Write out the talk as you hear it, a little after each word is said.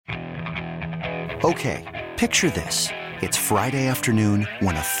Okay, picture this. It's Friday afternoon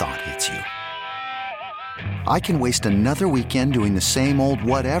when a thought hits you. I can waste another weekend doing the same old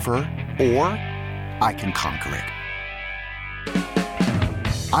whatever, or I can conquer it.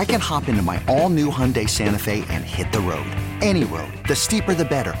 I can hop into my all-new Hyundai Santa Fe and hit the road. Any road. The steeper, the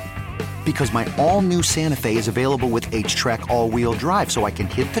better. Because my all-new Santa Fe is available with H-Track all-wheel drive, so I can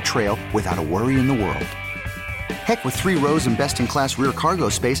hit the trail without a worry in the world. Heck, with 3 rows and best-in-class rear cargo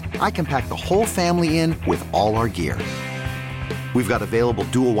space, I can pack the whole family in with all our gear. We've got available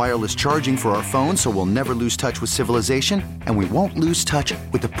dual wireless charging for our phones, so we'll never lose touch with civilization, and we won't lose touch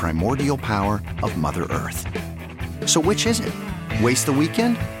with the primordial power of Mother Earth. So which is it? Waste the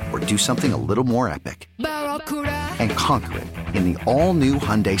weekend or do something a little more epic? And conquer it in the all-new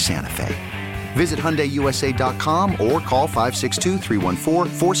Hyundai Santa Fe. Visit HyundaiUSA.com or call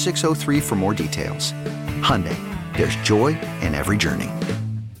 562-314-4603 for more details. Hyundai, there's joy in every journey.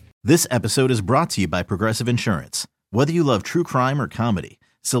 This episode is brought to you by Progressive Insurance. Whether you love true crime or comedy,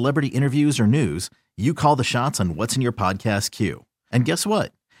 celebrity interviews or news, you call the shots on what's in your podcast queue. And guess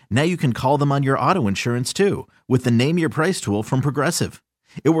what? Now you can call them on your auto insurance too with the Name Your Price tool from Progressive.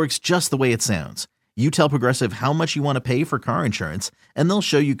 It works just the way it sounds. You tell Progressive how much you want to pay for car insurance, and they'll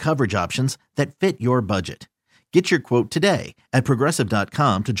show you coverage options that fit your budget. Get your quote today at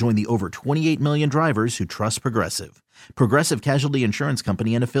Progressive.com to join the over 28 million drivers who trust Progressive. Progressive Casualty Insurance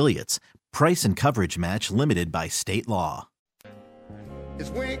Company and Affiliates. Price and coverage match limited by state law. It's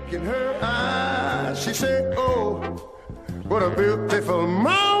wink in her eyes. She said, oh, what a beautiful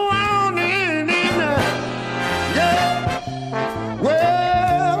morning. Yeah,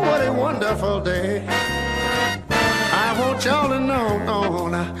 well, what a wonderful day. I want y'all to know,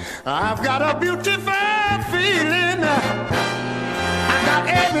 I've got a beautiful feeling. I got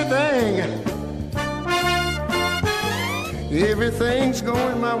everything. Everything's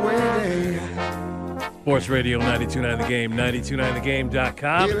going my way. Sports Radio 92.9 The Game,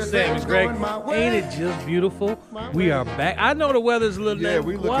 92.9thegame.com. Sam and Greg, ain't it just beautiful? We are back. I know the weather's a little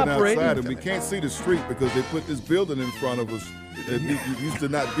we're looking outside and we can't see the street because they put this building in front of us. It used to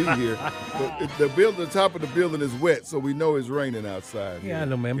not be here. But the top of the building is wet, so we know it's raining outside. Yeah, I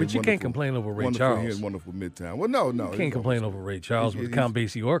know, man, but you can't complain over Ray Charles. Here in wonderful Midtown. Well, no. You can't complain over Ray Charles with the Count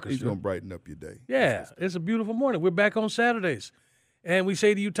Basie Orchestra. He's going to brighten up your day. Yeah, it's a beautiful morning. We're back on Saturdays. And we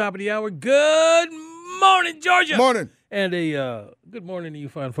say to you, top of the hour, good morning, Georgia. Morning. And a good morning to you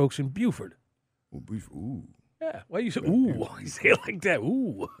fine folks in Buford. Ooh. Yeah, why you say, ooh? You say it like that,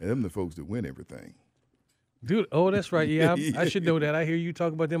 ooh. And them the folks that win everything. Dude, oh, that's right. Yeah, I should know that. I hear you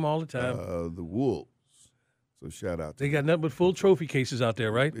talk about them all the time. The Wolves. So shout out to They got nothing but full trophy cases out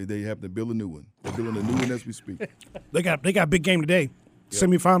there, right? They have to build a new one. They're building a new one as we speak. They got a big game today. Yep.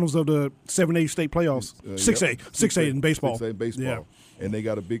 Semifinals of the 7A state playoffs. 6A in baseball. 6A in baseball. Yeah. And they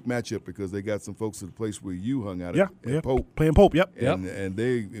got a big matchup because they got some folks at the place where you hung out at Pope. Playing Pope, yep. And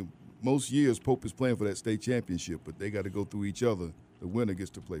they most years Pope is playing for that state championship, but they got to go through each other. The winner gets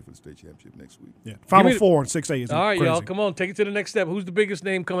to play for the state championship next week. Yeah. Final four in 6A is all right, crazy. y'all. Come on, take it to the next step. Who's the biggest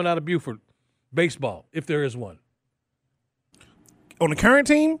name coming out of Buford? Baseball, if there is one. On the current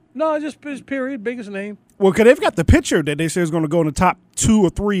team? No, just period. Biggest name. Well, because they've got the pitcher that they say is going to go in the top 2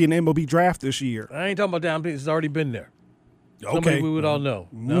 or 3 in the MLB draft this year. I ain't talking about down. It's already been there. Okay. Somebody we would all know.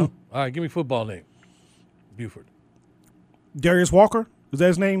 No? All right, give me football name. Buford. Darius Walker? Is that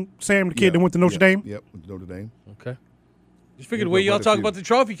his name? Sam, the kid that went to Notre Dame? Yep, went to Notre Dame. Okay. Just figured the way y'all talk about the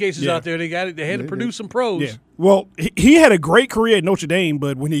trophy cases out there, they had to produce some pros. Yeah. Well, he had a great career at Notre Dame,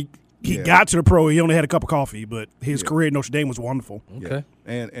 but when he got to the pro, he only had a cup of coffee. But his career at Notre Dame was wonderful. Okay.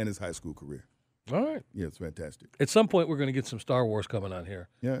 Yeah. And his high school career. All right. Yeah, it's fantastic. At some point, we're going to get some Star Wars coming on here.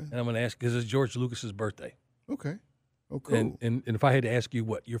 Yeah. And I'm going to ask, because it's George Lucas's birthday. Okay. Oh, cool. And if I had to ask you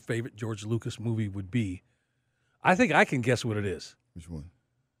what your favorite George Lucas movie would be, I think I can guess what it is. Which one?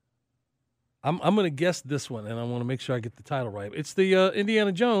 I'm going to guess this one, and I want to make sure I get the title right. It's the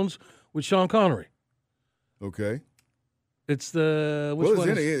Indiana Jones with Sean Connery. Okay. It's the which one?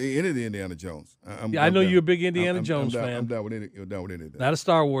 Any of the Indiana Jones. I know you're a big Indiana Jones fan. I'm down with anything. Not a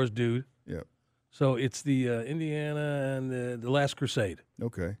Star Wars dude. Yeah. So it's the Indiana and the Last Crusade.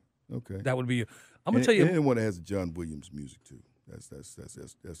 Okay. That would be. I'm gonna tell you. Anyone that has John Williams music too. That's the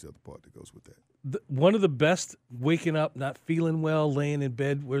other part that goes with that. One of the best waking up, not feeling well, laying in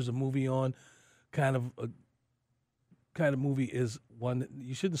bed. Where's a movie on? Kind of movie is one that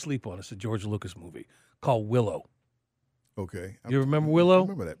you shouldn't sleep on. It's a George Lucas movie called Willow. Okay. You remember Willow?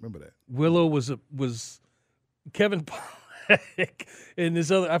 Remember that. Willow was Kevin Pollak and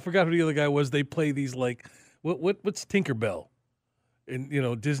this other. I forgot who the other guy was. They play these like what's Tinkerbell, and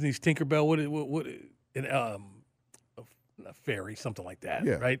Disney's Tinkerbell. What and a fairy, something like that,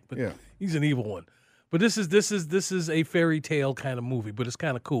 Yeah, right? But yeah. he's an evil one. But this is a fairy tale kind of movie, but it's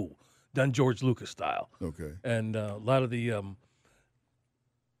kind of cool, done George Lucas style. Okay. And a lot of the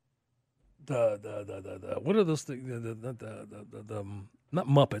what are those things? The not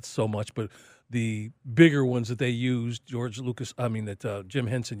Muppets so much, but the bigger ones that they used, that Jim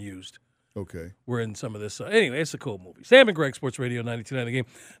Henson used. Okay. We're in some of this. Anyway, it's a cool movie. Sam and Greg, Sports Radio 92.9 The Game.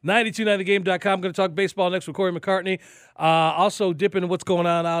 92.9thegame.com. I'm going to talk baseball next with Corey McCartney. Also, dip into what's going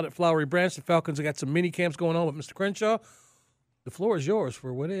on out at Flowery Branch. The Falcons have got some mini camps going on with Mr. Crenshaw. The floor is yours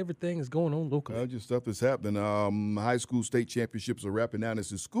for whatever everything is going on locally. Just stuff that's happening. High school state championships are wrapping down as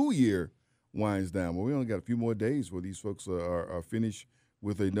the school year winds down. Well, we only got a few more days where these folks are finished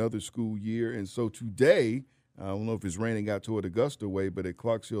with another school year. And so today, I don't know if it's raining out toward Augusta way, but at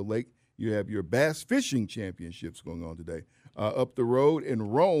Clarks Hill Lake, you have your bass fishing championships going on today. Up the road in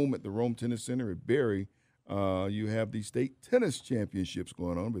Rome at the Rome Tennis Center at Berry, you have the state tennis championships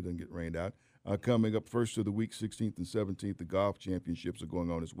going on, but it doesn't get rained out. Coming up first of the week, 16th and 17th, the golf championships are going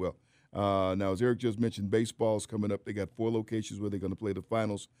on as well. Now, as Eric just mentioned, baseball's coming up. They got 4 locations where they're going to play the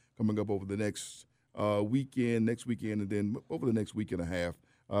finals coming up over the next weekend, and then over the next week and a half.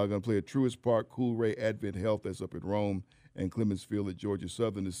 Going to play at Truist Park, Coolray, Advent Health, that's up at Rome, and Clemens Field at Georgia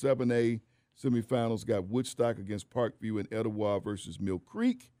Southern. The 7A semifinals got Woodstock against Parkview and Etowah versus Mill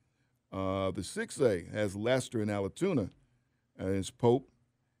Creek. The 6A has Laster and Allatoona, and it's Pope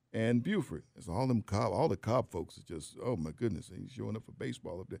and Buford. It's all the Cobb folks are just, oh my goodness, he's showing up for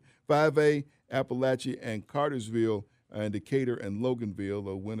baseball up there. 5A, Appalachia and Cartersville, and Decatur and Loganville.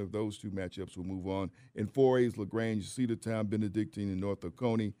 The winner of those 2 matchups will move on. In 4A's LaGrange, Cedartown, Benedictine, and North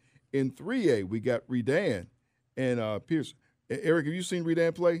Oconee. In 3A, we got Redan and Pierce. Eric, have you seen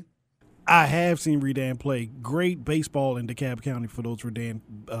Redan play? I have seen Redan play. Great baseball in DeKalb County for those Redan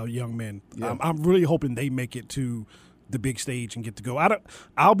young men. Yeah. I'm really hoping they make it to the big stage and get to go.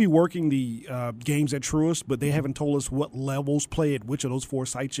 I'll be working the games at Truist, but they haven't told us what levels play at which of those 4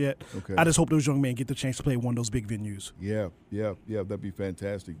 sites yet. Okay. I just hope those young men get the chance to play at one of those big venues. Yeah, that'd be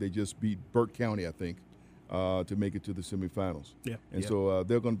fantastic. They just beat Burke County, I think, to make it to the semifinals. Yeah. And so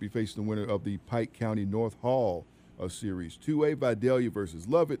they're going to be facing the winner of the Pike County North Hall Series. 2A, Vidalia versus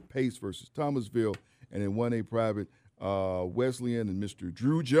Lovett, Pace versus Thomasville, and in 1A private, Wesleyan and Mr.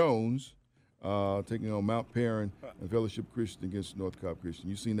 Drew Jones taking on Mount Perrin and Fellowship Christian against North Cobb Christian.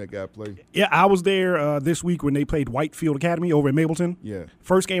 You seen that guy play? Yeah, I was there this week when they played Whitefield Academy over in Mableton. Yeah.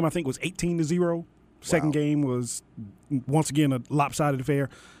 First game, I think, was 18-0. Second Wow. game was, once again, a lopsided affair.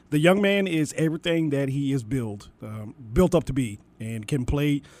 The young man is everything that he is built up to be, and can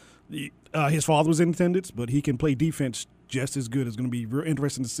play. His father was in attendance, but he can play defense just as good. It's going to be real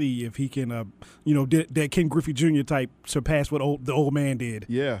interesting to see if he can, that Ken Griffey Jr. type surpass what the old man did.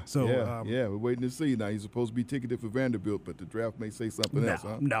 Yeah. So, we're waiting to see. Now, he's supposed to be ticketed for Vanderbilt, but the draft may say something else,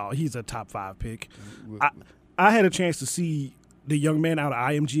 huh? No, he's a top 5 pick. I had a chance to see the young man out of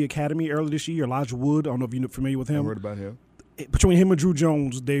IMG Academy earlier this year, Elijah Wood. I don't know if you're familiar with him. I heard about him. Between him and Drew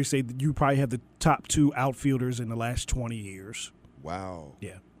Jones, they say that you probably have the top 2 outfielders in the last 20 years. Wow.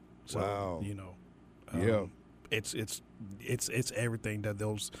 Yeah. So, Wow. yeah. It's everything that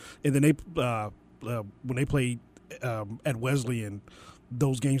those, and then they when they played at Wesleyan,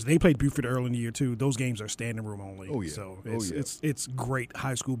 those games they played Buford early in the year too. Those games are standing room only. Oh, yeah. So Oh, yeah. it's great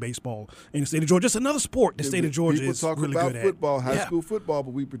high school baseball in the state of Georgia. Just another sport the state of Georgia People is talk really about good football, at. high school football,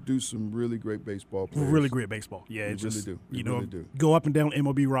 but we produce some really great baseball players. Really great baseball. Yeah, We it just really do. We you know really do. go up and down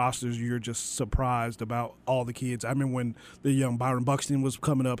MLB rosters. You're just surprised about all the kids. I remember when the young Byron Buxton was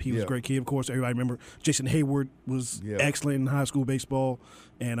coming up. He was Yeah. a great kid. Of course, everybody remember Jason Hayward was Yeah. excellent in high school baseball.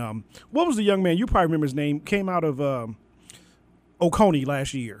 And what was the young man? You probably remember his name. Came out of Oconee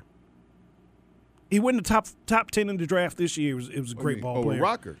last year. He went in the top 10 in the draft this year. It was a great ball player.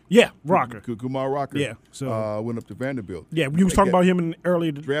 Rocker. Yeah, Rocker. Kumar Rocker. Yeah, so- went up to Vanderbilt. Yeah, we was talking about him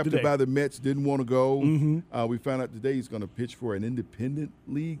earlier Drafted today. by the Mets, didn't want to go. Mm-hmm. We found out today he's going to pitch for an independent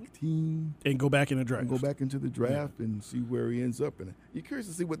league team and go back in the draft. and go back into the draft and see where he ends up. And you're curious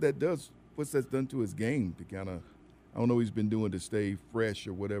to see what that does, what's that's done to his game to kind of, I don't know what he's been doing to stay fresh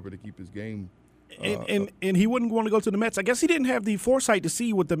or whatever to keep his game. And he wouldn't want to go to the Mets. I guess he didn't have the foresight to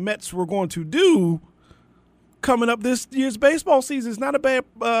see what the Mets were going to do coming up this year's baseball season. It's not a bad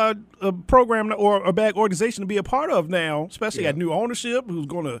program or a bad organization to be a part of now, especially at new ownership who's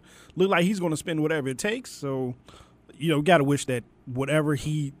going to look like he's going to spend whatever it takes. So, got to wish that whatever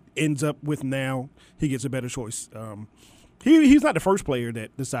he ends up with now, he gets a better choice. He's not the first player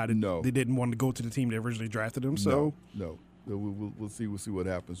that decided they didn't want to go to the team that originally drafted him. So No. We'll see what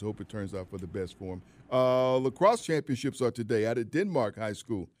happens. Hope it turns out for the best for him. Lacrosse championships are today out at Denmark High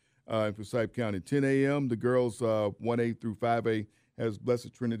School. in Forsyth County. 10 a.m., the girls 1A through 5A has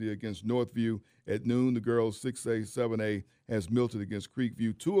Blessed Trinity against Northview. At noon, the girls 6A, 7A has Milton against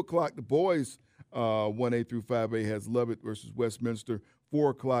Creekview. 2 o'clock, the boys 1A through 5A has Lovett versus Westminster.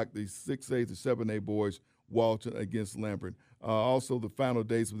 4 o'clock, the 6A to 7A boys, Walton against Lambert. Also, the final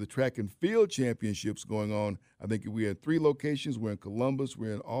days of the track and field championships going on. I think we had 3 locations. We're in Columbus,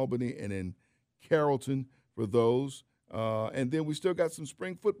 we're in Albany, and in Carrollton for those. And then we still got some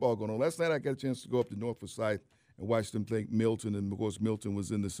spring football going on. Last night I got a chance to go up to North Forsyth and watch them play Milton. And, of course, Milton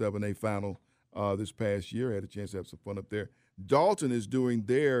was in the 7A final this past year. I had a chance to have some fun up there. Dalton is doing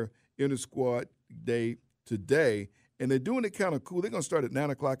their inter-squad day today, and they're doing it kind of cool. They're going to start at 9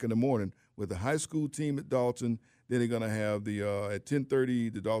 o'clock in the morning with the high school team at Dalton. Then they're going to have at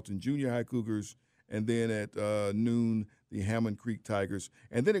 10:30 the Dalton Junior High Cougars, and then at noon the Hammond Creek Tigers.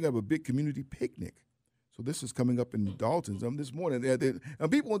 And then they're going to have a big community picnic. So this is coming up in Dalton this morning.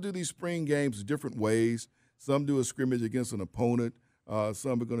 And people will do these spring games different ways. Some do a scrimmage against an opponent.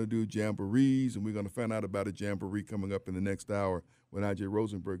 Some are going to do jamborees, and we're going to find out about a jamboree coming up in the next hour when I.J.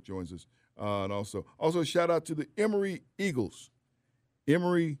 Rosenberg joins us. And also shout out to the Emory Eagles.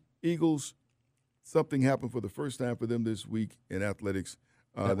 Emory Eagles, something happened for the first time for them this week in athletics.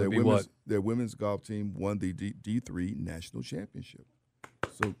 Their women's golf team won the D3 National Championship.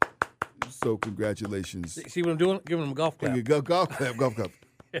 So congratulations. See what I'm doing? Giving them a golf clap. Golf clap.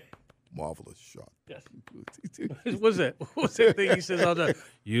 Marvelous shot. Yes. What's that? What's that thing he says all the time?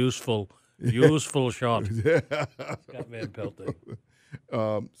 Useful shot. Scott Van Pelt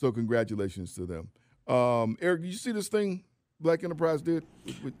thing. So congratulations to them. Eric, did you see this thing Black Enterprise did?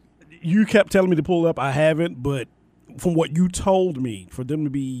 You kept telling me to pull it up. I haven't, but from what you told me, for them to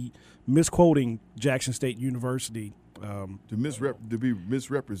be misquoting Jackson State University, to be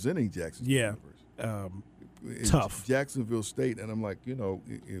misrepresenting Jackson State University. Tough. Jacksonville State, and I'm like, hang on.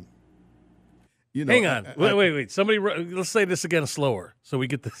 Wait. Somebody let's say this again slower so we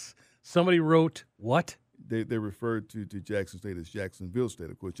get this. Somebody wrote what? They referred to Jackson State as Jacksonville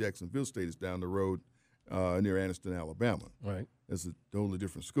State. Of course, Jacksonville State is down the road near Anniston, Alabama. Right. That's a totally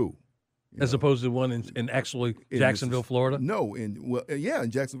different school. As opposed to one in actually Jacksonville, Florida? No, in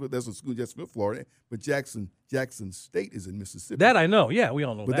Jacksonville, there's a school in Jacksonville, Florida, but Jackson State is in Mississippi. That I know. Yeah, we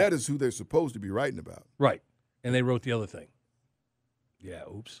all know that. But that is who they're supposed to be writing about. Right. And they wrote the other thing. Yeah,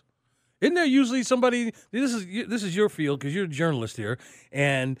 oops. Isn't there usually somebody – this is your field because you're a journalist here,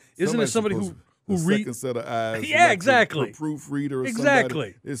 and isn't there somebody who reads – second set of eyes. Yeah, exactly. A proofreader or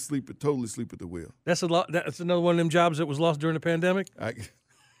exactly. Somebody they totally sleep at the wheel. That's another one of them jobs that was lost during the pandemic?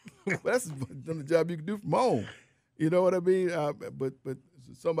 That's the job you can do from home. You know what I mean? But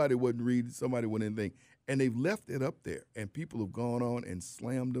somebody wouldn't read, somebody wouldn't anything. And they've left it up there, and people have gone on and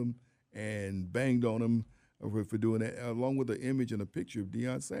slammed them and banged on them for doing that, along with an image and a picture of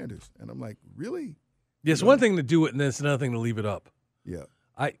Deion Sanders. And I'm like, really? Yeah, it's one thing to do it, and then it's another thing to leave it up. Yeah.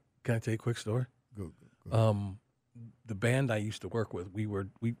 Can I tell you a quick story? Go. The band I used to work with,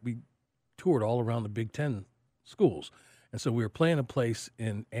 we toured all around the Big Ten schools. And so we were playing a place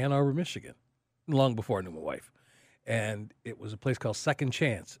in Ann Arbor, Michigan, long before I knew my wife. And it was a place called Second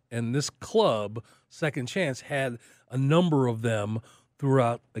Chance. And this club, Second Chance, had a number of them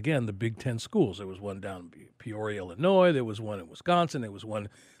throughout, again, the Big Ten schools. There was one down in Peoria, Illinois. There was one in Wisconsin. There was one,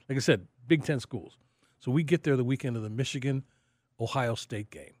 like I said, Big Ten schools. So we get there the weekend of the Michigan-Ohio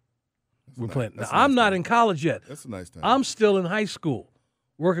State game. We're playing. Now, I'm not in college yet. That's a nice time. I'm still in high school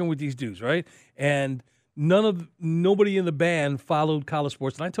working with these dudes, right? And nobody in the band followed college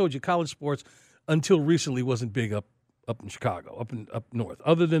sports. And I told you college sports until recently wasn't big up in Chicago, up north,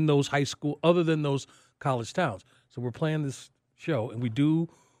 other than those college towns. So we're playing this show, and we do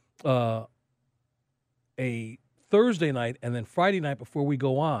a Thursday night, and then Friday night before we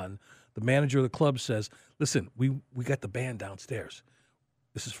go on, the manager of the club says, listen, we got the band downstairs.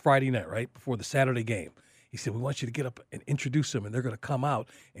 This is Friday night, right, before the Saturday game. He said, we want you to get up and introduce them, and they're going to come out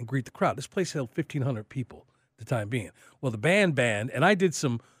and greet the crowd. This place held 1,500 people at the time being. Well, the band, and I did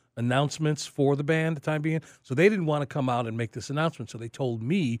some announcements for the band at the time being, so they didn't want to come out and make this announcement, so they told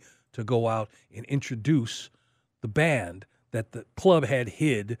me to go out and introduce the band that the club had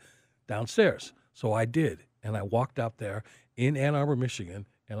hid downstairs. So I did, and I walked out there in Ann Arbor, Michigan,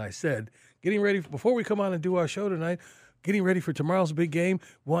 and I said, before we come on and do our show tonight, getting ready for tomorrow's big game.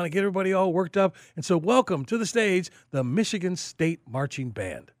 We want to get everybody all worked up. And so welcome to the stage, the Michigan State Marching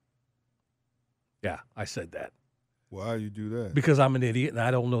Band. Yeah, I said that. Why you do that? Because I'm an idiot, and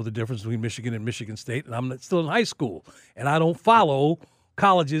I don't know the difference between Michigan and Michigan State, and I'm still in high school, and I don't follow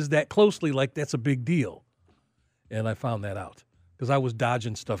colleges that closely like that's a big deal. And I found that out. because I was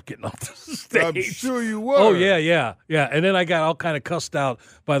dodging stuff getting off the stage. I'm sure you were. Oh, yeah. And then I got all kind of cussed out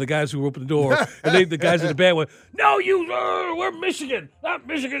by the guys who opened the door. And the guys in the band went, no, we're Michigan, not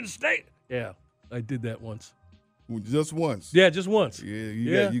Michigan State. Yeah, I did that once. Just once. Yeah, just once.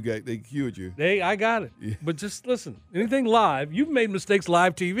 Yeah, they cured you. I got it. Yeah. But just listen, anything live, you've made mistakes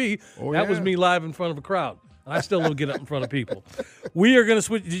live TV. That was me live in front of a crowd. I still don't get up in front of people. We are going to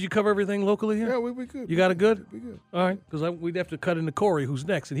switch. Did you cover everything locally here? Yeah, we good. You got it good? We good. All right, because we'd have to cut into Corey, who's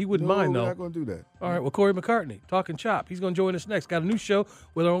next, and he wouldn't mind, though. We're not going to do that. All right, well, Corey McCartney, Talking Chop. He's going to join us next. Got a new show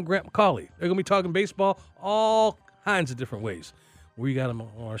with our own Grant McCauley. They're going to be talking baseball all kinds of different ways. We got him on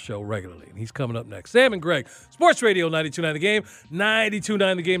our show regularly, and he's coming up next. Sam and Greg, Sports Radio 92.9 The Game,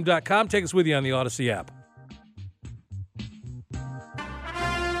 929thegame.com. Take us with you on the Odyssey app.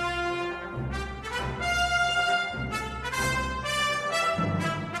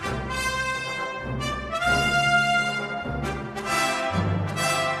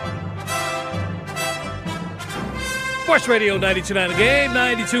 Sports Radio 92.9 The Game,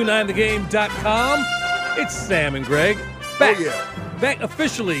 929thegame.com. It's Sam and Greg back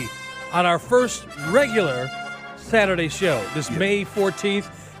officially on our first regular Saturday show, this May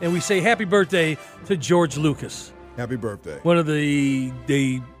 14th, and we say happy birthday to George Lucas. Happy birthday. One of the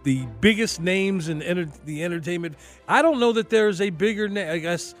biggest names in the entertainment. I don't know that there's a bigger name. I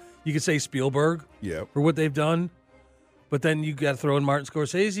guess you could say Spielberg for what they've done, but then you got to throw in Martin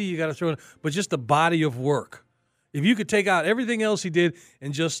Scorsese. You got to throw in, but just the body of work. If you could take out everything else he did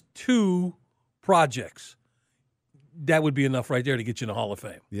in just 2 projects, that would be enough right there to get you in the Hall of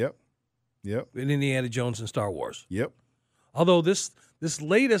Fame. Yep. In Indiana Jones and Star Wars. Yep. Although this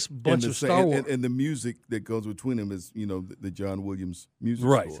latest bunch of Star Wars and the music that goes between them is, the John Williams music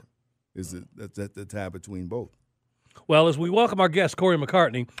score. Is that's the tie between both. Well, as we welcome our guest, Corey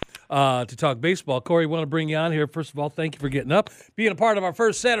McCartney, to talk baseball. Corey, want to bring you on here. First of all, thank you for getting up, being a part of our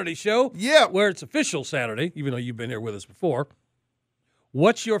first Saturday show. Yeah. Where it's official Saturday, even though you've been here with us before.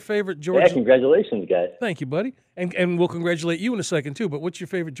 What's your favorite George? Yeah, congratulations, guys. Thank you, buddy. And we'll congratulate you in a second, too. But what's your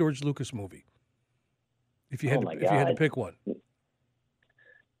favorite George Lucas movie? If you had to pick one.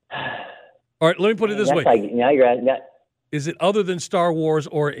 All right, let me put it this way. Is it other than Star Wars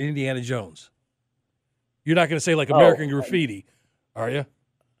or Indiana Jones? You're not going to say like American Graffiti, are you?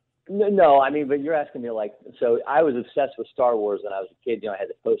 No, I mean, but you're asking me so I was obsessed with Star Wars when I was a kid. I had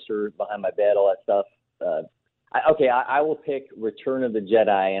the poster behind my bed, all that stuff. I will pick Return of the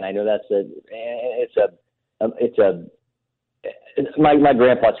Jedi, and I know my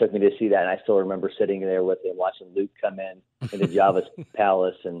grandpa took me to see that, and I still remember sitting there with him watching Luke come into Jabba's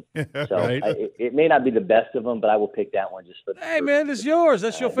palace, and so right. It may not be the best of them, but I will pick that one just for. Hey man, it's yours.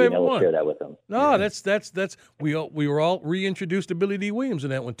 That's your favorite one. Share that with them. No, that's we were all reintroduced to Billy D. Williams in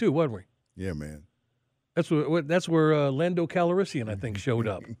that one too, weren't we? Yeah, man. That's where Lando Calrissian, I think, showed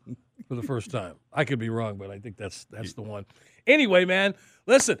up for the first time. I could be wrong, but I think that's the one. Anyway, man,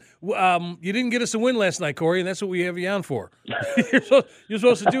 listen, you didn't get us a win last night, Corey, and that's what we have you on for. You're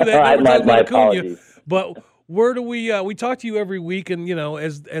supposed to do that. My apologies. But where do we talk to you every week, and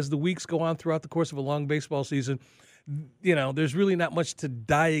as the weeks go on throughout the course of a long baseball season, there's really not much to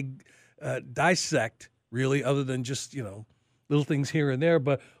dissect, really, other than just little things here and there.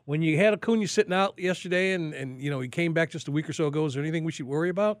 But when you had Acuna sitting out yesterday and he came back just a week or so ago, is there anything we should worry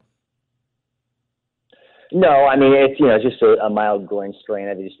about? No, I mean, it's just a mild groin strain.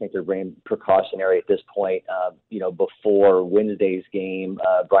 I just think they're being precautionary at this point. Before Wednesday's game,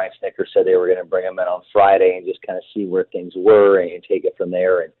 Brian Snitker said they were going to bring him in on Friday and just kind of see where things were and take it from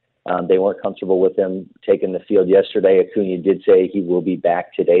there. And they weren't comfortable with him taking the field yesterday. Acuna did say he will be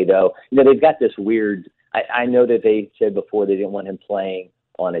back today, though. They've got this weird – I know that they said before they didn't want him playing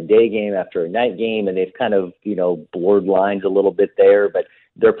on a day game after a night game, and they've kind of, blurred lines a little bit there. But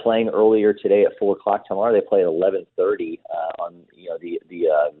they're playing earlier today at 4 o'clock. Tomorrow they play at 11:30 on the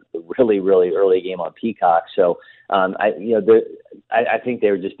really, really early game on Peacock. So I think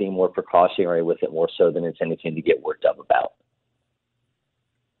they were just being more precautionary with it more so than it's anything to get worked up about.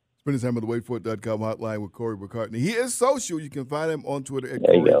 Spend time on the waitforit.com hotline with Corey McCartney. He is social. You can find him on Twitter at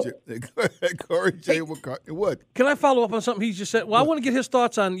Corey J. McCartney. What? Can I follow up on something he just said? Well, I want to get his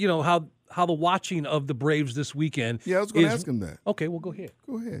thoughts on, how the watching of the Braves this weekend. Yeah, I was going to ask him that. Okay, well, go ahead.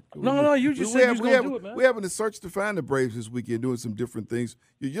 Go ahead. No, you just said you was going to do it, man. We're having a search to find the Braves this weekend, doing some different things.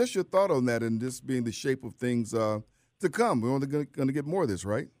 Just your thought on that and this being the shape of things to come. We're only going to get more of this,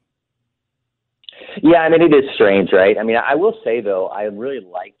 right? Yeah, I mean, it is strange, right? I mean, I will say, though, I really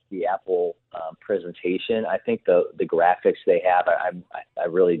liked the Apple presentation. I think the graphics they have, I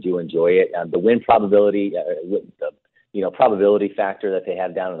really do enjoy it. The win probability, the probability factor that they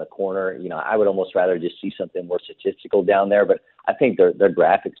have down in the corner, I would almost rather just see something more statistical down there. But I think their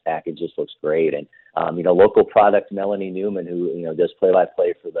graphics package just looks great. And local product Melanie Newman, who does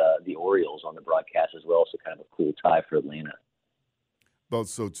play-by-play for the Orioles on the broadcast as well, so kind of a cool tie for Atlanta. Thought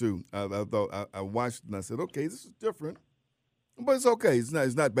so too. I watched and I said, okay, this is different, but it's okay. It's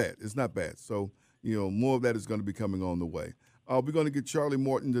not bad. It's not bad. So more of that is going to be coming on the way. We're going to get Charlie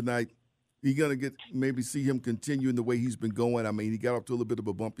Morton tonight. You're going to maybe see him continue in the way he's been going. I mean, he got off to a little bit of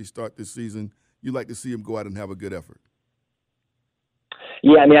a bumpy start this season. You like to see him go out and have a good effort.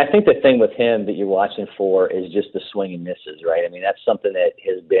 Yeah, I mean, I think the thing with him that you're watching for is just the swing and misses, right? I mean, that's something that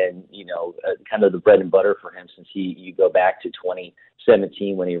has been, kind of the bread and butter for him since you go back to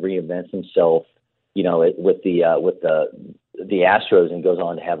 2017 when he reinvents himself, with the Astros and goes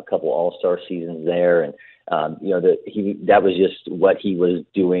on to have a couple All-Star seasons there. And, that was just what he was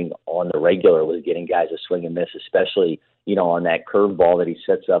doing on the regular, was getting guys to swing and miss, especially, on that curveball that he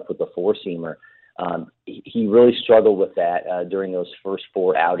sets up with the four-seamer. He really struggled with that during those first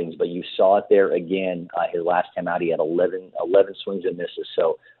 4 outings, but you saw it there again. His last time out, he had 11 swings and misses.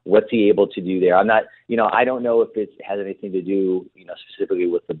 So what's he able to do there? I'm not, I don't know if it has anything to do, specifically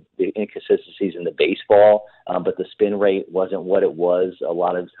with the inconsistencies in the baseball, but the spin rate wasn't what it was a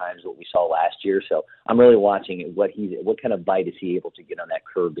lot of times what we saw last year. So I'm really watching it, what kind of bite is he able to get on that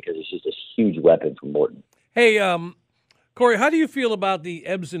curve, because it's just a huge weapon for Morton. Hey, Corey, how do you feel about the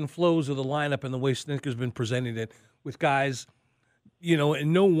ebbs and flows of the lineup and the way Snitker's been presenting it with guys,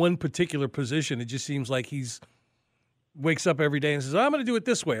 in no one particular position? It just seems like he's wakes up every day and says, I'm going to do it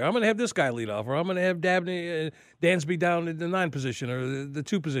this way, or I'm going to have this guy lead off, or I'm going to have Dansby down in the 9 position or the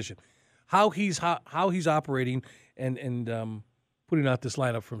 2 position. How he's operating and putting out this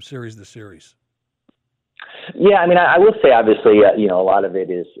lineup from series to series. Yeah, I mean, I will say, obviously, a lot of it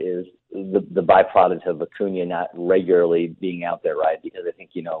is the byproduct of Acuna not regularly being out there, right? Because I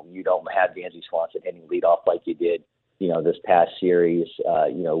think, you don't have Dansby Swanson hitting leadoff like you did, this past series,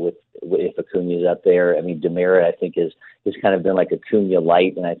 if Acuna's up there. I mean, DeMera, I think, has kind of been like Acuna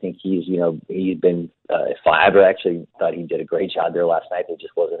light, and I think he's been I actually thought he did a great job there last night. There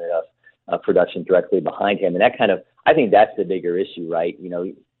just wasn't enough production directly behind him. And that kind of, I think that's the bigger issue, right?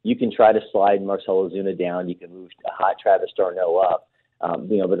 You can try to slide Marcell Ozuna down. You can move hot Travis d'Arnaud up. But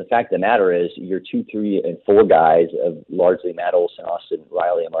the fact of the matter is your 2, 3, and 4 guys of largely Matt Olson, Austin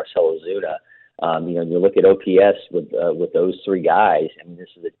Riley, and Marcell Ozuna. You look at OPS with those 3 guys. I mean,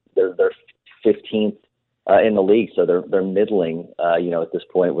 they're 15th in the league, so they're middling. At this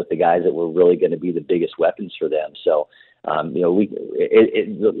point with the guys that were really going to be the biggest weapons for them. So. We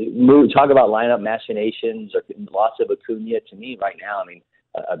talk about lineup machinations or lots of Acuna. To me, right now, I mean,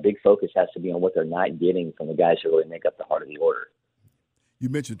 a big focus has to be on what they're not getting from the guys who really make up the heart of the order. You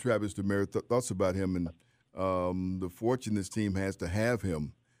mentioned Travis DeMera. Thoughts about him and the fortune this team has to have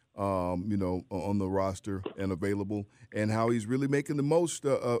him, on the roster and available, and how he's really making the most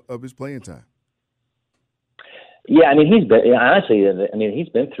of his playing time. Yeah, I mean, he's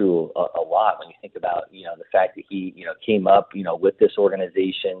been through a lot when you think about, the fact that he, came up, with this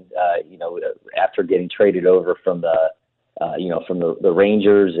organization, after getting traded over from the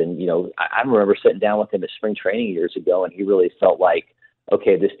Rangers. And, I remember sitting down with him at spring training years ago, and he really felt like,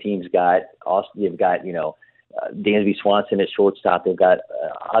 okay, this team's got Austin, you've got, Dansby Swanson at shortstop. They've got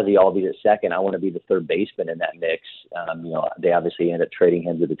Ozzie Albies at second. I want to be the third baseman in that mix. They obviously ended up trading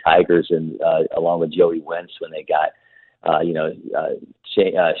him to the Tigers, and along with Joey Wentz when they got,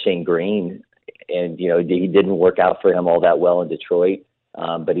 Shane Green, and he didn't work out for him all that well in Detroit,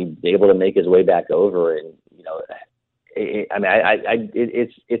 but he was able to make his way back over, and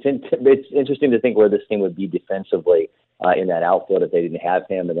it's interesting to think where this team would be defensively in that outfield if they didn't have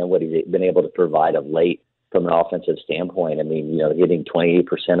him, and then what he's been able to provide of late from an offensive standpoint. I mean, hitting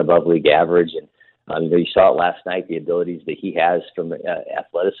 28% above league average, and you saw it last night, the abilities that he has from an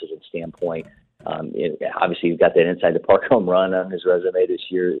athleticism standpoint. Obviously, you've got that inside the park home run on his resume this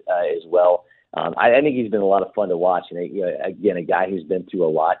year as well. I think he's been a lot of fun to watch, and again, a guy who's been through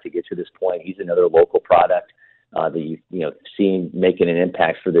a lot to get to this point. He's another local product that you seen making an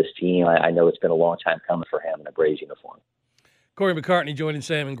impact for this team. I know it's been a long time coming for him in a Braves uniform. Corey McCartney joining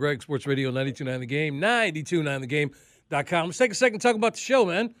Sam and Greg, Sports Radio 92.9 The Game, 92.9thegame.com. Let's take a second to talk about the show,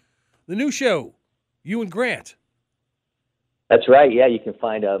 man. The new show, You and Grant. That's right. Yeah, you can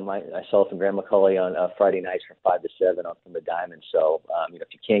find myself and Grant McCauley on Friday nights from 5 to 7 on From the Diamond. So, if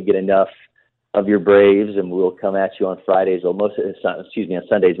you can't get enough of your Braves, and we'll come at you on Fridays, or on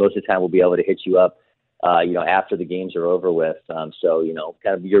Sundays. Most of the time, we'll be able to hit you up, after the games are over with. So,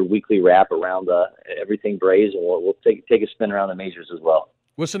 kind of your weekly wrap around everything Braves, and we'll take a spin around the majors as well.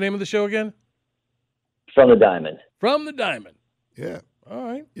 What's the name of the show again? From the Diamond. From the Diamond. Yeah. All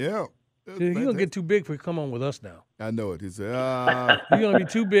right. Yeah. You're going to get too big for come on with us now. I know it. He said, You're going to be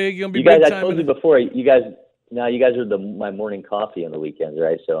too big. You're going to be You guys, big time. I told you before, you guys are my morning coffee on the weekends,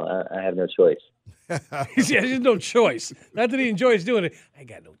 right? So I have no choice. Yeah, there's no choice. Not that he enjoys doing it. I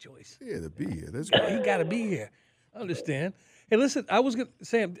got no choice. Yeah, to be here. That's He great. got to be here. I understand. Hey, listen, I was going to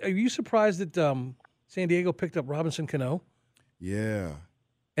say, are you surprised that San Diego picked up Robinson Cano? Yeah.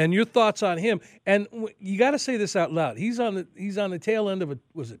 And your thoughts on him? And you got to say this out loud. He's on the tail end of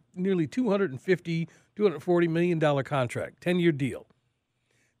nearly $240 million contract, 10-year deal.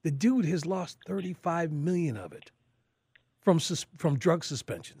 The dude has lost $35 million of it from drug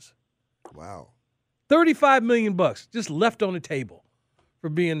suspensions. Wow. $35 million just left on the table for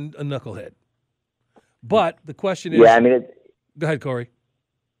being a knucklehead. But the question is, Yeah, I mean, go ahead, Corey.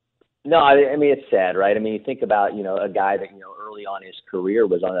 No, I mean, it's sad, right? I mean, you think about, a guy that, early on in his career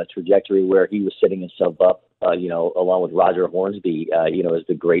was on a trajectory where he was setting himself up, along with Roger Hornsby, as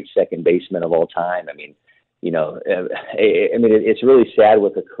the great second baseman of all time. I mean, it's really sad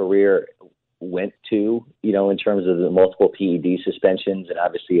what the career went to, in terms of the multiple PED suspensions and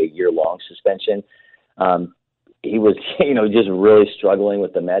obviously a year-long suspension. He was, just really struggling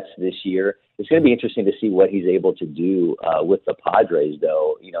with the Mets this year. It's going to be interesting to see what he's able to do with the Padres,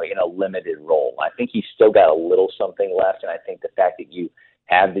 though, in a limited role. I think he's still got a little something left, and I think the fact that you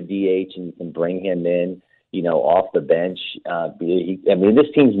have the DH and you can bring him in, off the bench. This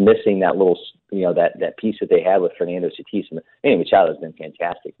team's missing that little, that piece that they had with Fernando Tatis. And Manny Machado has been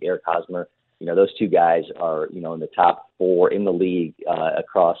fantastic. Eric Hosmer, those two guys are, in the top 4 in the league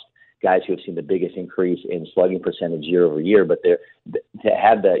across guys who have seen the biggest increase in slugging percentage year over year, but to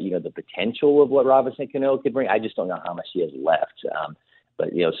have the potential of what Robinson Cano could bring, I just don't know how much he has left. But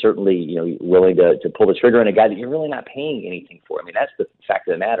certainly, willing to pull the trigger on a guy that you're really not paying anything for. I mean, that's the fact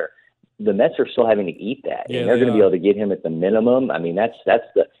of the matter. The Mets are still having to eat that, and they're going to be able to get him at the minimum. I mean,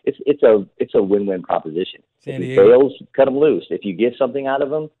 it's a win-win proposition. If he fails, cut him loose. If you get something out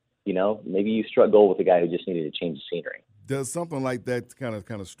of him, maybe you struck gold with a guy who just needed to change the scenery. Does something like that kind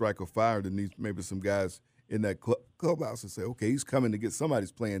of strike a fire that needs maybe some guys in that clubhouse and say, okay, he's coming to get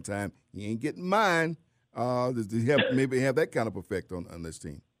somebody's playing time. He ain't getting mine. Does he have that kind of effect on this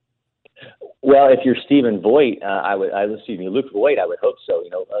team? Well, if you're Stephen Voigt, Luke Voigt, I would hope so.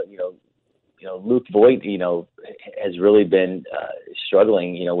 Luke Voigt, has really been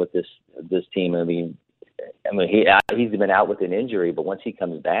struggling, with this team. He's been out with an injury, but once he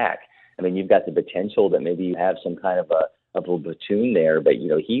comes back, you've got the potential that maybe you have some kind of a platoon there. But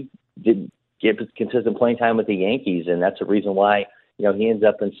he didn't get consistent playing time with the Yankees, and that's the reason why he ends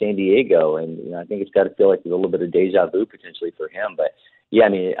up in San Diego. And I think it's got to feel like there's a little bit of deja vu potentially for him. But yeah,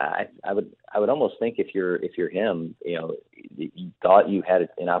 I would almost think if you're him, you thought you had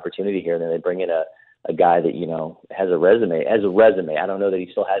an opportunity here, and then they bring in a guy that has a resume. As a resume, I don't know that he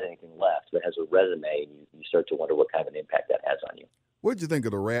still has anything left, but has a resume, and you start to wonder what kind of an impact that has on you. What did you think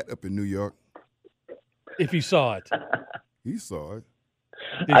of the rat up in New York? If you saw it. He saw it.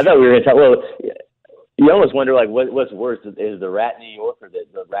 I thought we were going to talk. Well, you almost wonder, what's worse, is the rat in New York or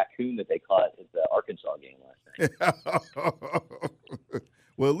the raccoon that they caught at the Arkansas game last night?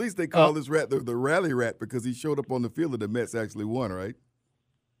 Well, at least they call this rat the rally rat because he showed up on the field and the Mets actually won, right?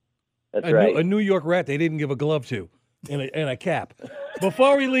 That's right. A New York rat they didn't give a glove to and a cap.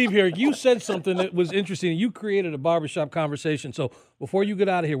 Before we leave here, you said something that was interesting. You created a barbershop conversation. So before you get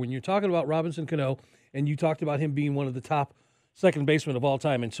out of here, when you're talking about Robinson Cano and you talked about him being one of the top second basemen of all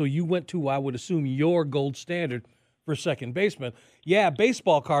time, and so you went to, I would assume, your gold standard for second baseman. Yeah,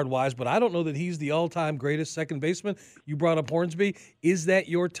 baseball card-wise, but I don't know that he's the all-time greatest second baseman. You brought up Hornsby. Is that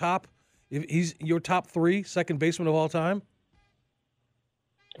your top – he's your top 3 second baseman of all time?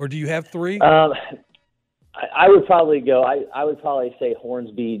 Or do you have 3? I would probably go. I would probably say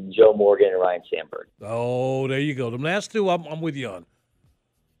Hornsby, Joe Morgan, and Ryan Sandberg. Oh, there you go. The last 2, I'm with you on.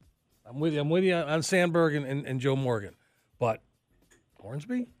 I'm with you on Sandberg and Joe Morgan, but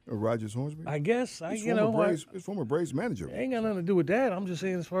Hornsby, Rogers Hornsby. I guess his former Braves manager. Ain't got nothing to do with that. I'm just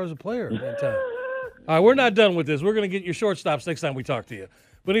saying as far as a player at that time. All right, we're not done with this. We're going to get your shortstops next time we talk to you.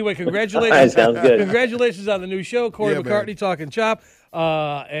 But anyway, congratulations. Sounds good. Congratulations on the new show, Corey McCartney, man. Talking Chop.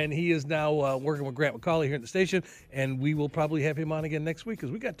 And he is now working with Grant McCauley here at the station, and we will probably have him on again next week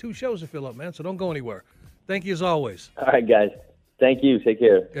because we got 2 shows to fill up, man, so don't go anywhere. Thank you as always. All right, guys. Thank you. Take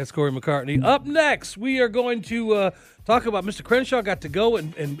care. That's Corey McCartney. Up next, we are going to talk about Mr. Crenshaw got to go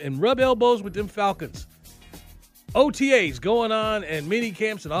and rub elbows with them Falcons. OTAs going on and mini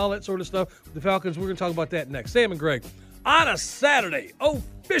camps and all that sort of stuff with the Falcons. We're going to talk about that next. Sam and Greg on a Saturday,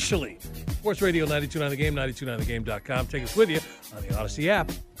 officially. Sports Radio 92.9 The Game, 92.9thegame.com. Take us with you on the Odyssey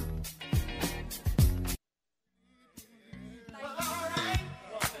app.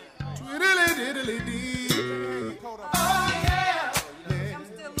 It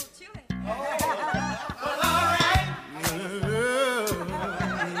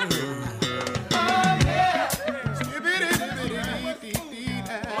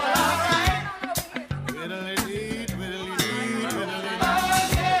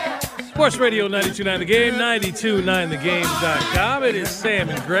Sports Radio 92.9 The Game, 92.9thegame.com. It is Sam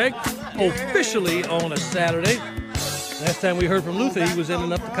and Greg, officially on a Saturday. Last time we heard from Luther, he was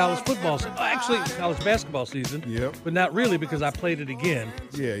ending up the college football season. Actually, college basketball season. Yep. But not really, because I played it again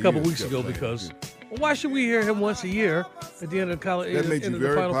a couple weeks ago. Because why should we hear him once a year at the end of college? That made you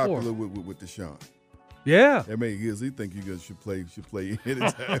very popular Four? with Deshaun. Yeah. That made he think you guys should play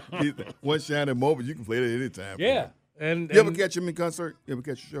anytime. One shining moment, you can play it at any time. Yeah. And you ever catch him in concert? You ever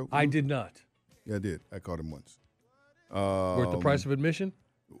catch a show? I did not. Yeah, I did. I caught him once. Worth the price of admission?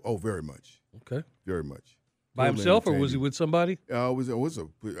 Oh, very much. Okay. Very much. By himself, or was he with somebody? It was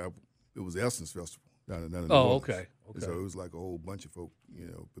Essence Festival down in New Orleans. Okay. So it was like a whole bunch of folk,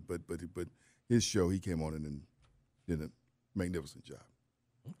 But his show, he came on and did a magnificent job.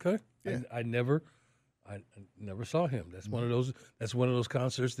 Okay. Yeah. I never saw him. That's one of those. That's one of those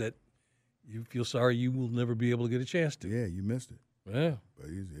concerts that you feel sorry you will never be able to get a chance to. Yeah, you missed it. Yeah.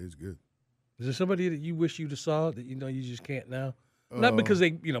 But he's good. Is there somebody that you wish you'd have saw that you just can't now? Not because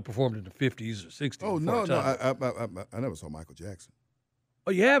they performed in the 50s or 60s. Oh no, I never saw Michael Jackson.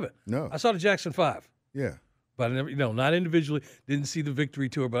 Oh, you haven't? No. I saw the Jackson 5. Yeah. But I never, not individually. Didn't see the Victory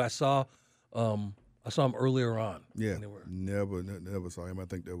Tour, but I saw him earlier on. Yeah. Never saw him. I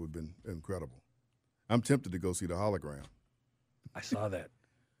think that would have been incredible. I'm tempted to go see the hologram. I saw that.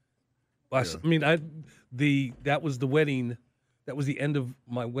 Well, yeah. That was the wedding. That was the end of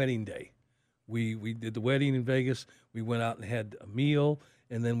my wedding day. We did the wedding in Vegas. We went out and had a meal,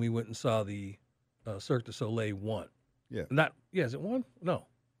 and then we went and saw the Cirque du Soleil one. Yeah. Is it one? No.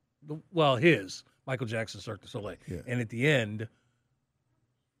 His Michael Jackson Cirque du Soleil. Yeah. And at the end,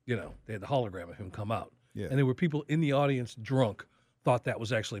 they had the hologram of him come out. Yeah. And there were people in the audience drunk, thought that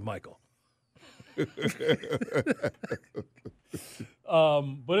was actually Michael.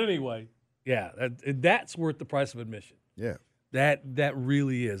 But anyway, yeah, that's worth the price of admission. Yeah. That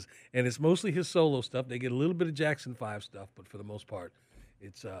really is. And it's mostly his solo stuff. They get a little bit of Jackson 5 stuff, but for the most part,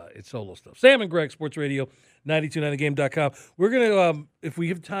 it's solo stuff. Sam and Greg, Sports Radio, 929thegame.com. We're going to, if we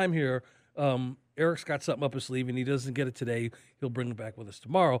have time here, Eric's got something up his sleeve, and he doesn't get it today. He'll bring it back with us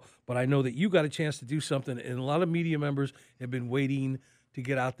tomorrow. But I know that you got a chance to do something, and a lot of media members have been waiting to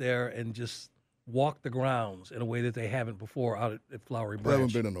get out there and just walk the grounds in a way that they haven't before out at Flowery Branch. I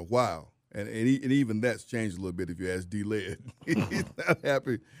haven't been in a while. And even that's changed a little bit if you ask D-Led. He's not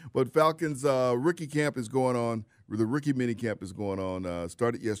happy. But Falcons rookie camp is going on. The rookie mini camp is going on.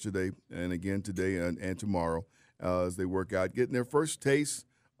 Started yesterday and again today and tomorrow as they work out, getting their first taste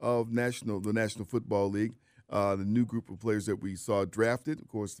of the National Football League. The new group of players that we saw drafted. Of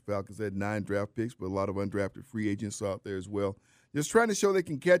course, the Falcons had 9 draft picks, but a lot of undrafted free agents out there as well. Just trying to show they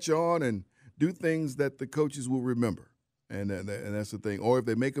can catch on and do things that the coaches will remember. And that's the thing. Or if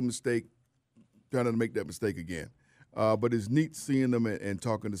they make a mistake, trying to make that mistake again. But it's neat seeing them and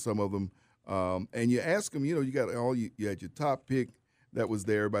talking to some of them. And you ask them, you got you had your top pick that was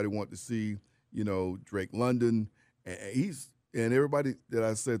there. Everybody wanted to see, Drake London. And everybody that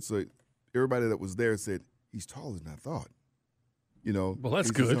I said, so everybody that was there said, he's taller than I thought. Well,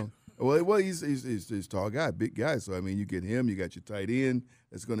 that's good. He's a tall guy, big guy. So, you get him, you got your tight end.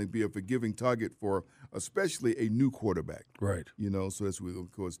 That's going to be a forgiving target for especially a new quarterback. Right. So that's where, of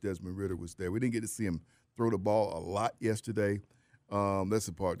course, Desmond Ridder was there. We didn't get to see him throw the ball a lot yesterday. That's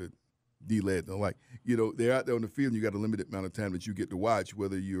the part that D-Led don't like. They're out there on the field, and you got a limited amount of time that you get to watch,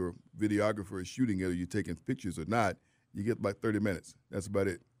 whether your videographer is shooting it or you're taking pictures or not. You get about 30 minutes. That's about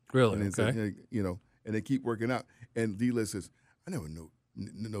it. Really? And okay. And they keep working out. And D-Led says, I never knew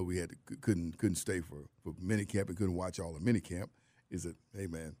we couldn't stay for minicamp and couldn't watch all of minicamp. Is it, hey,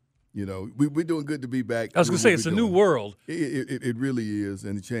 man, we're doing good to be back. I was going to say, it's a new world. It really is,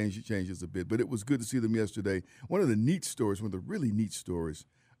 and it changes a bit. But it was good to see them yesterday. One of the really neat stories,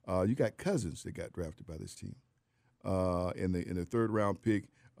 you got Cousins that got drafted by this team. In the third-round pick,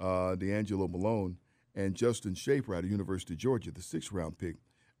 D'Angelo Malone and Justin Shaper out of University of Georgia, the 6th-round pick,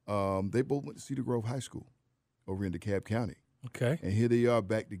 they both went to Cedar Grove High School over in DeKalb County. Okay. And here they are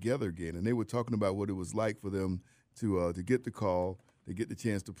back together again. And they were talking about what it was like for them to get the call, to get the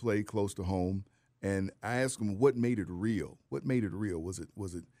chance to play close to home. And I asked them what made it real. What made it real? Was it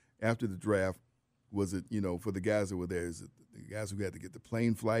after the draft? Was it, for the guys that were there, is it the guys who had to get the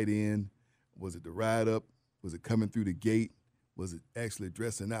plane flight in? Was it the ride up? Was it coming through the gate? Was it actually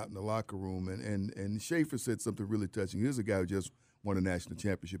dressing out in the locker room? And Schaefer said something really touching. Here's a guy who just won a national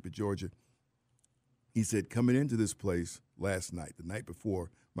championship at Georgia. He said, coming into this place last night, the night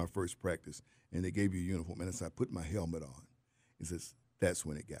before my first practice, and they gave you a uniform, and as I put my helmet on, he says, that's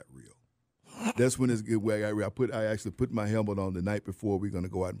when it got real. That's when it's good. I actually put my helmet on the night before we're going to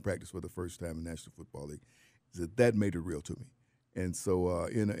go out and practice for the first time in the National Football League. He said, that made it real to me. And so,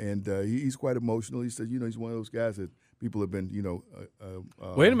 he's quite emotional. He said, he's one of those guys that people have been,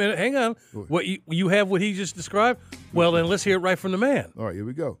 Wait a minute, hang on. What you have what he just described? Well, then let's hear it right from the man. All right, here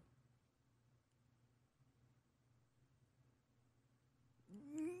we go.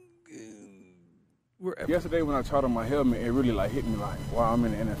 Yesterday when I tried on my helmet, it really hit me wow, I'm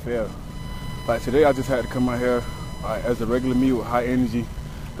in the NFL. Today I just had to come out here as a regular me with high energy.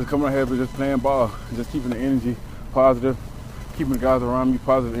 Just coming out here but just playing ball, just keeping the energy positive, keeping the guys around me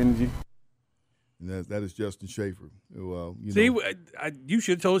positive energy. And that is Justin Schaefer. You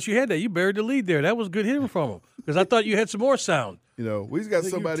should have told us you had that. You buried the lead there. That was good hitting from him because I thought you had some more sound. We've got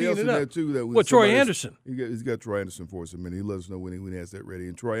somebody else in there too. Troy Anderson. He's got Troy Anderson for us a minute. He let us know when he has that ready.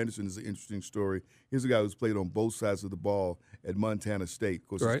 And Troy Anderson is an interesting story. He's a guy who's played on both sides of the ball at Montana State. Of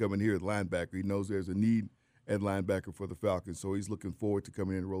course, He's coming here at linebacker. He knows there's a need at linebacker for the Falcons, so he's looking forward to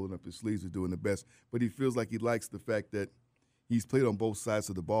coming in and rolling up his sleeves and doing the best. But he feels like he likes the fact that he's played on both sides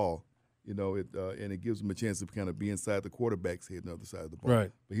of the ball. And it gives him a chance to kind of be inside the quarterback's head on the other side of the ball.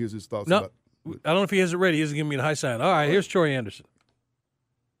 Right. But here's his thoughts about – I don't know if he has it ready. He hasn't given me the high sign. All right, here's Troy Anderson.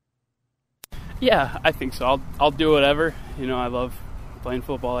 Yeah, I think so. I'll do whatever. I love playing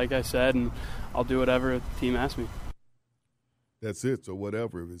football, like I said, and I'll do whatever the team asks me. That's it. So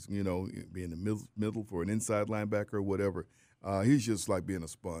whatever. If it's, being the middle for an inside linebacker or whatever, he's just like being a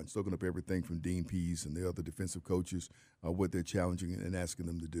sponge, soaking up everything from Dean Pease and the other defensive coaches, what they're challenging and asking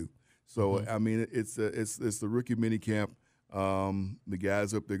them to do. So, I mean, it's the rookie mini camp. The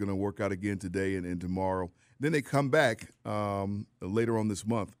guys up, they're going to work out again today and tomorrow. Then they come back later on this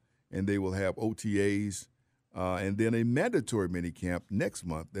month, and they will have OTAs and then a mandatory mini camp next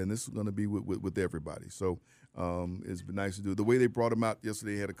month. And this is going to be with everybody. So it's been nice to do. The way they brought them out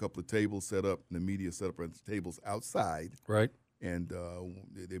yesterday, they had a couple of tables set up, and the media set up tables outside. Right. And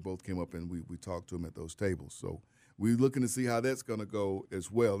they both came up, and we talked to them at those tables. So we're looking to see how that's going to go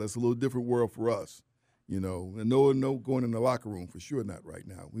as well. That's a little different world for us, and no going in the locker room, for sure not right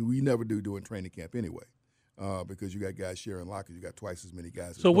now. We never do during training camp anyway, because you got guys sharing lockers. You got twice as many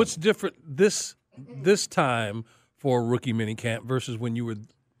guys. So what's different this time for rookie mini camp versus when you were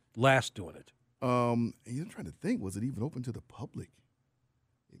last doing it? I'm trying to think. Was it even open to the public?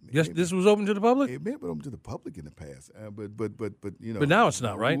 Yes, this was open to the public? It may have been open to the public in the past, but But now it's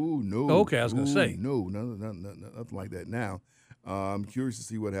not, right? No. Oh, okay, I was going to say. No, nothing like that now. I'm curious to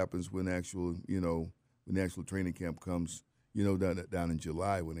see what happens when the actual training camp comes, down in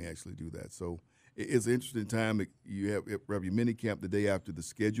July when they actually do that. So it's an interesting time. You have your mini camp the day after the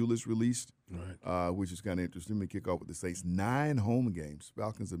schedule is released, right. Which is kind of interesting. We kick off with the Saints. 9 home games.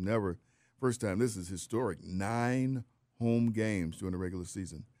 Falcons have never, first time, this is historic, 9 home games during the regular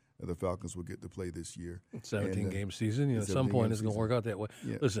season that the Falcons will get to play this year. 17-game season. At some point it's going to work out that way.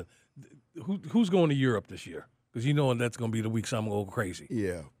 Yeah. Listen, who's going to Europe this year? Because that's going to be the weeks I'm going to go crazy.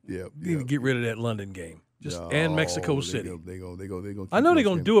 Yeah. You need to get rid of that London game. And Mexico City. They go. I know they're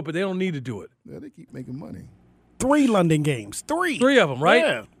going to do it, but they don't need to do it. Yeah, they keep making money. 3 London games. 3. 3 of them, right?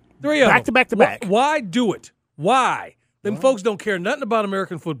 Yeah. 3 of them. Back to back to back. Why do it? Why? Them folks don't care nothing about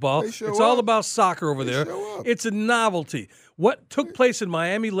American football. It's all about soccer over there. It's a novelty. What took place in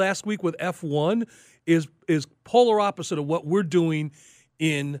Miami last week with F1 is polar opposite of what we're doing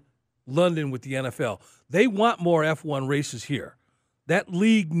in London with the NFL. They want more F1 races here. That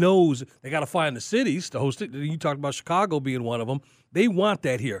league knows they got to find the cities to host it. You talked about Chicago being one of them. They want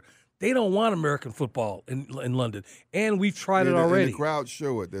that here. They don't want American football in London, and we've tried it already. And the crowds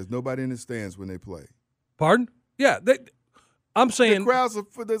show it. There's nobody in the stands when they play. Pardon? Yeah, I'm saying the crowds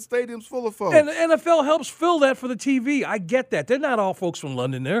the stadium's full of folks. And the NFL helps fill that for the TV. I get that. They're not all folks from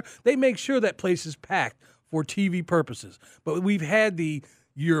London there. They make sure that place is packed for TV purposes. But we've had the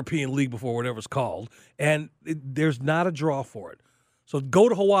European League before, whatever it's called, and there's not a draw for it. So go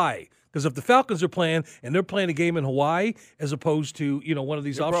to Hawaii. Because if the Falcons are playing and they're playing a game in Hawaii as opposed to one of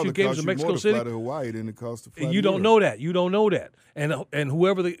these offshoot games in Mexico City, fly to Hawaii than it costs to fly you don't know that. You don't know that. And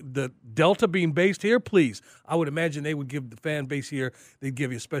whoever the Delta being based here, please, I would imagine they would give the fan base here. They'd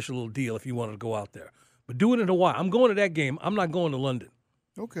give you a special little deal if you wanted to go out there. But do it in Hawaii. I'm going to that game. I'm not going to London.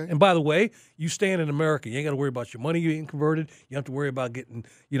 Okay. And by the way, you staying in America, you ain't got to worry about your money getting converted. You have to worry about getting,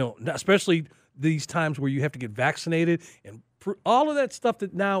 especially these times where you have to get vaccinated and all of that stuff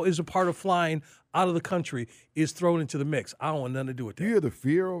that now is a part of flying out of the country is thrown into the mix. I don't want nothing to do with that. You hear the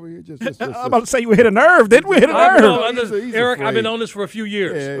fear over here? I'm about to say you hit a nerve. Didn't we hit a nerve? Eric, I've been on this for a few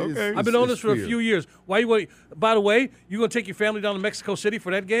years. Yeah, okay. I've been on this for a few years. Why you wait? By the way, you going to take your family down to Mexico City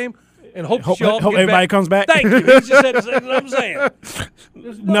for that game? And hope everybody comes back. Thank you. He just said what I'm saying.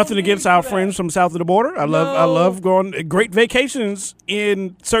 Nothing against our friends from south of the border. I love going great vacations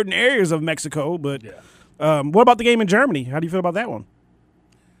in certain areas of Mexico, but What about the game in Germany? How do you feel about that one?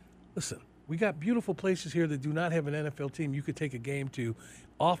 Listen, we got beautiful places here that do not have an NFL team you could take a game to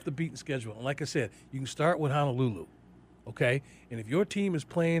off the beaten schedule. And like I said, you can start with Honolulu, okay? And if your team is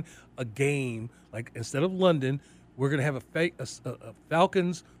playing a game, like instead of London, we're going to have a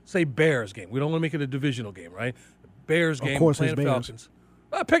Falcons, say Bears game. We don't want to make it a divisional game, right? Bears game, of course, playing the Bears. Falcons.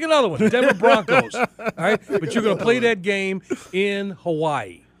 Pick another one, Denver Broncos, all right? But you're going to play that game in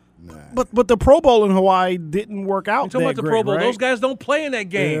Hawaii. Nah. But the Pro Bowl in Hawaii didn't work out. I'm talking about the Pro Bowl. Right? Those guys don't play in that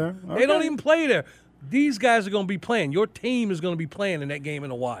game. Yeah, They don't okay. even play there. These guys are going to be playing. Your team is going to be playing in that game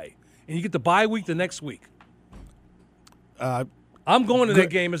in Hawaii. And you get the bye week the next week. I'm going to that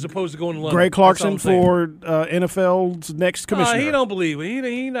game as opposed to going to London. Greg Clarkson for NFL's next commissioner. He don't believe it.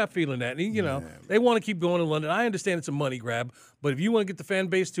 He not feeling that. They want to keep going to London. I understand it's a money grab, but if you want to get the fan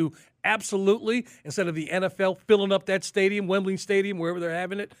base to absolutely, instead of the NFL filling up that stadium, Wembley Stadium, wherever they're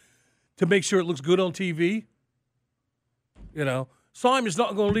having it, to make sure it looks good on TV, Simon's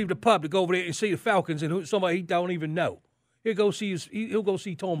not going to leave the pub to go over there and see the Falcons and somebody he don't even know. He'll go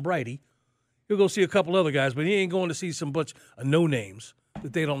see Tom Brady. He'll go see a couple other guys, but he ain't going to see some bunch of no-names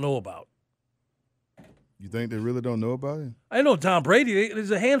that they don't know about. You think they really don't know about it? I know Tom Brady.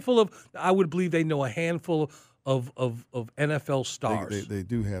 There's a handful of – I would believe they know a handful of NFL stars. They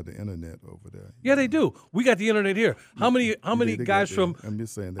do have the internet over there. Yeah, they do. We got the internet here. How many guys from – I'm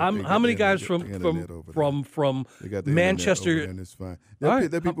just saying. how many guys from Manchester – and it's fine. There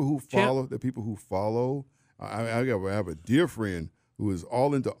are people who follow. There are people who follow. I have a dear friend who is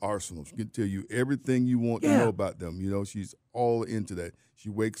all into Arsenal. She can tell you everything you want to know about them. She's all into that. She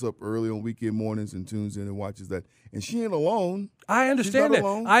wakes up early on weekend mornings and tunes in and watches that. And she ain't alone. I understand that.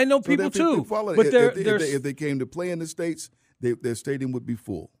 Alone. I know So there people are too. who follow But it. If they came to play in the States, their stadium would be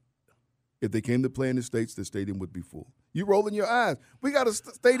full. If they came to play in the States, the stadium would be full. You rolling your eyes. We got a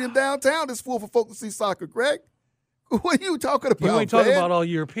stadium downtown that's full for folks to see soccer, Greg. What are you talking about? You ain't talking about all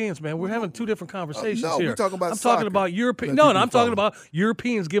Europeans, man. We're having two different conversations no, here. we're talking about I'm soccer. talking about European. Let No, people I'm talking follow. about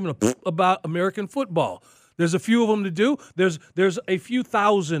Europeans giving a about American football. There's a few of them to do. There's a few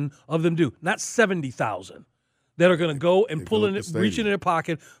thousand of them do, not 70,000 that are going to go and reach in their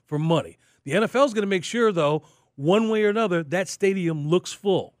pocket for money. The NFL is going to make sure, though, one way or another, that stadium looks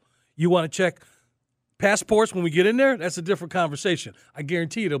full. You want to check passports when we get in there? That's a different conversation. I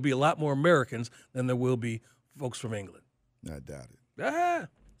guarantee you there'll be a lot more Americans than there will be folks from England. I doubt it.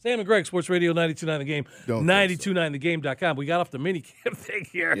 Sam and Greg, Sports Radio 92.9 The Game, 92.9thegame.com. We got off the minicamp thing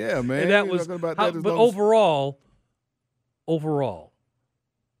here. Yeah, man. And that We're was talking about how, that as but long overall,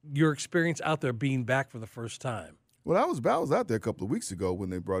 your experience out there being back for the first time. Well, I was out there a couple of weeks ago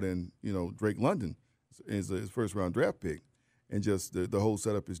when they brought in, Drake London as his first round draft pick. And just the whole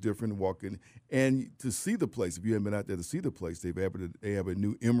setup is different. Walk in and to see the place. If you haven't been out there to see the place, they have a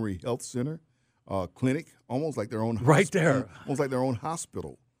new Emory Health Center clinic, almost like their own there, almost like their own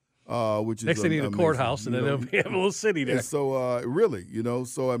hospital. Which next is they need a amazing. courthouse, and then they'll have a little city there. And so really,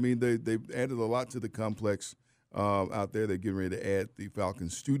 so I mean, they've added a lot to the complex out there. They're getting ready to add the Falcon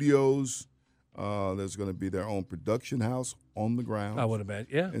Studios. There's going to be their own production house on the ground. I would imagine,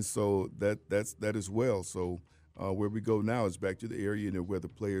 yeah. And so that's as well. So where we go now is back to the area where the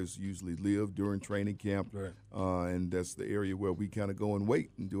players usually live during training camp, right. And that's the area where we kind of go and wait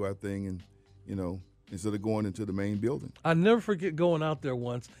and do our thing, and instead of going into the main building. I'll never forget going out there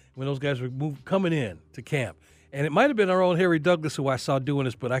once when those guys were coming in to camp. And it might have been our own Harry Douglas who I saw doing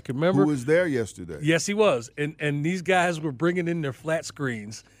this, but I can remember. Who was there yesterday? Yes, he was. And these guys were bringing in their flat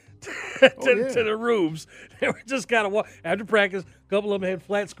screens to the rooms. They were just kind of after practice, a couple of them had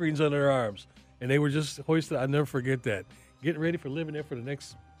flat screens on their arms. And they were just hoisted. I'll never forget that. Getting ready for living there for the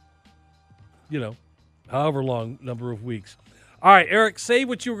next, however long number of weeks. All right, Eric, say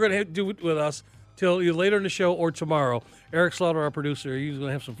what you were going to do with us till either later in the show or tomorrow. Eric Slaughter, our producer, he was going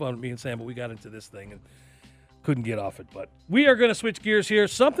to have some fun with me and Sam, but we got into this thing and couldn't get off it. But we are going to switch gears here.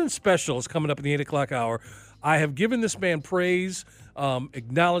 Something special is coming up in the 8 o'clock hour. I have given this man praise,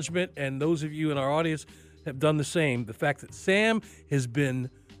 acknowledgement, and those of you in our audience have done the same. The fact that Sam has been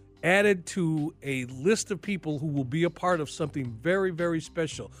added to a list of people who will be a part of something very, very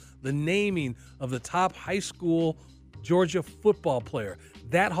special, the naming of the top high school Georgia football player.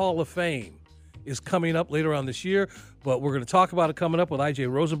 That Hall of Fame is coming up later on this year, but we're going to talk about it coming up with I.J.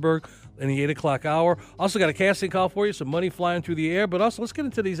 Rosenberg in the 8 o'clock hour. Also got a casting call for you, some money flying through the air, but also let's get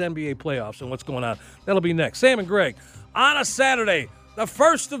into these NBA playoffs and what's going on. That'll be next. Sam and Greg on a Saturday, the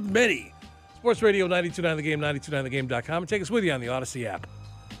first of many. Sports Radio 92.9 The Game, 92.9thegame.com, and take us with you on the Odyssey app.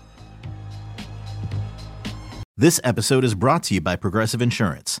 This episode is brought to you by Progressive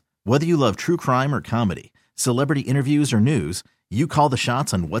Insurance. Whether you love true crime or comedy, celebrity interviews or news, you call the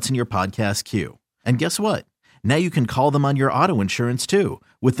shots on what's in your podcast queue. And guess what? Now you can call them on your auto insurance too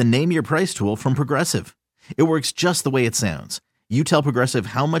with the Name Your Price tool from Progressive. It works just the way it sounds. You tell Progressive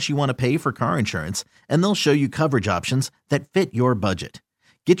how much you want to pay for car insurance, and they'll show you coverage options that fit your budget.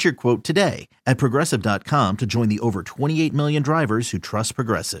 Get your quote today at Progressive.com to join the over 28 million drivers who trust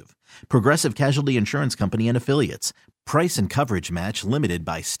Progressive. Progressive Casualty Insurance Company and Affiliates. Price and coverage match limited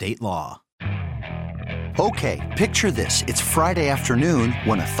by state law. Okay, picture this. It's Friday afternoon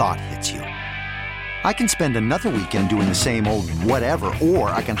when a thought hits you. I can spend another weekend doing the same old whatever,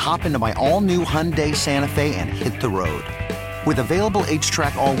 or I can hop into my all-new Hyundai Santa Fe and hit the road. With available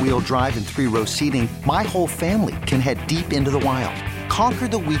H-Track all-wheel drive and 3-row seating, my whole family can head deep into the wild. Conquer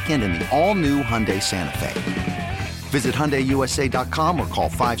the weekend in the all-new Hyundai Santa Fe. Visit HyundaiUSA.com or call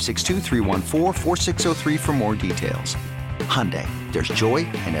 562-314-4603 for more details. Hyundai, there's joy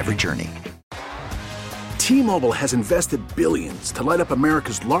in every journey. T-Mobile has invested billions to light up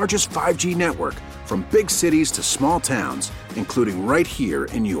America's largest 5G network, from big cities to small towns, including right here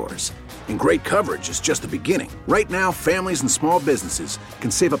in yours. And great coverage is just the beginning. Right now, families and small businesses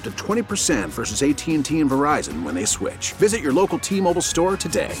can save up to 20% versus AT&T and Verizon when they switch. Visit your local T-Mobile store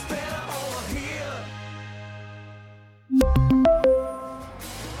today.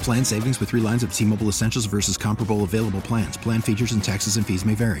 Plan savings with 3 lines of T-Mobile Essentials versus comparable available plans. Plan features and taxes and fees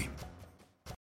may vary.